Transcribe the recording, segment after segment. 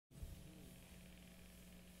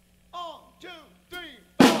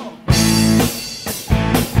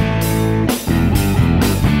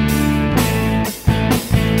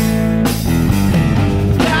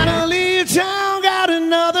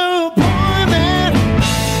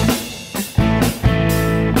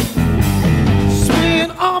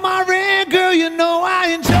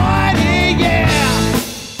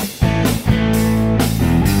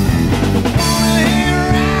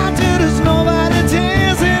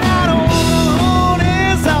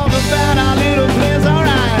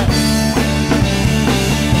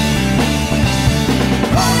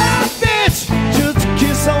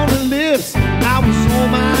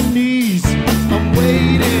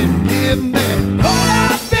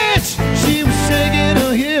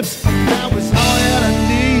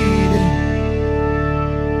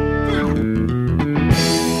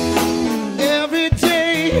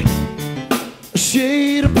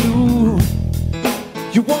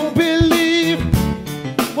don't believe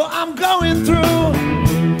what I'm going through.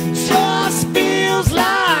 Just feels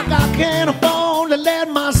like I can't afford to let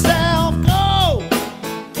myself go.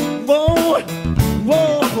 Whoa,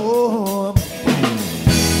 whoa.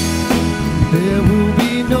 There will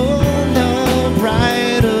be no love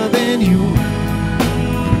brighter than you.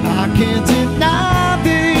 I can't deny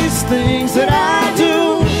these things that I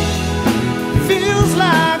do. Feels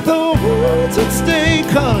like the words would stay,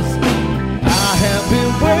 'cause I have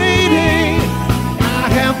been waiting, I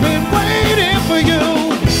have been waiting for you.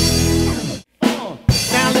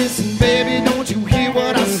 Now listen, baby, don't you hear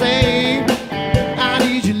what I say? I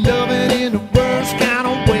need you loving in the worst kind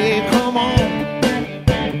of way. Come on,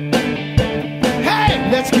 hey,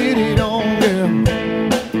 let's get it on, girl.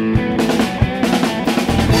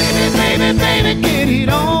 Baby, baby, baby, get it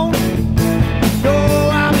on. No,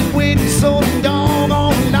 I've been waiting so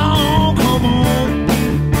doggone long. Come on,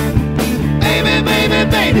 baby, baby,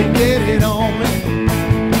 baby, get it on me.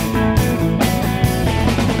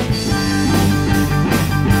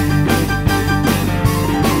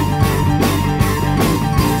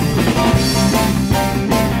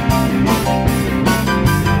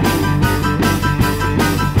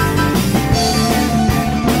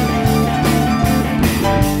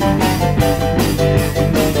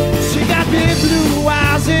 She got big blue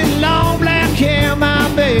eyes and long black hair, my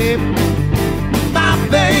babe, my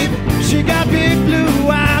babe. She got big blue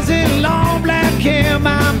eyes and long black hair,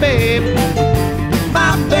 my babe,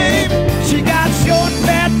 my babe. She got short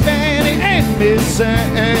fat fanny and Miss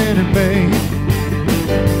Annie, babe.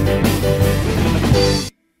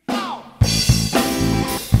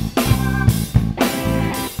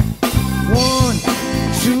 One,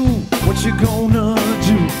 two, what you gonna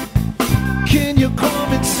do? Can you come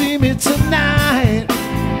and see me tonight?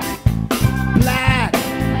 Black,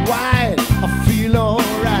 white, I feel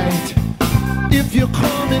alright. If you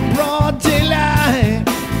come in broad daylight.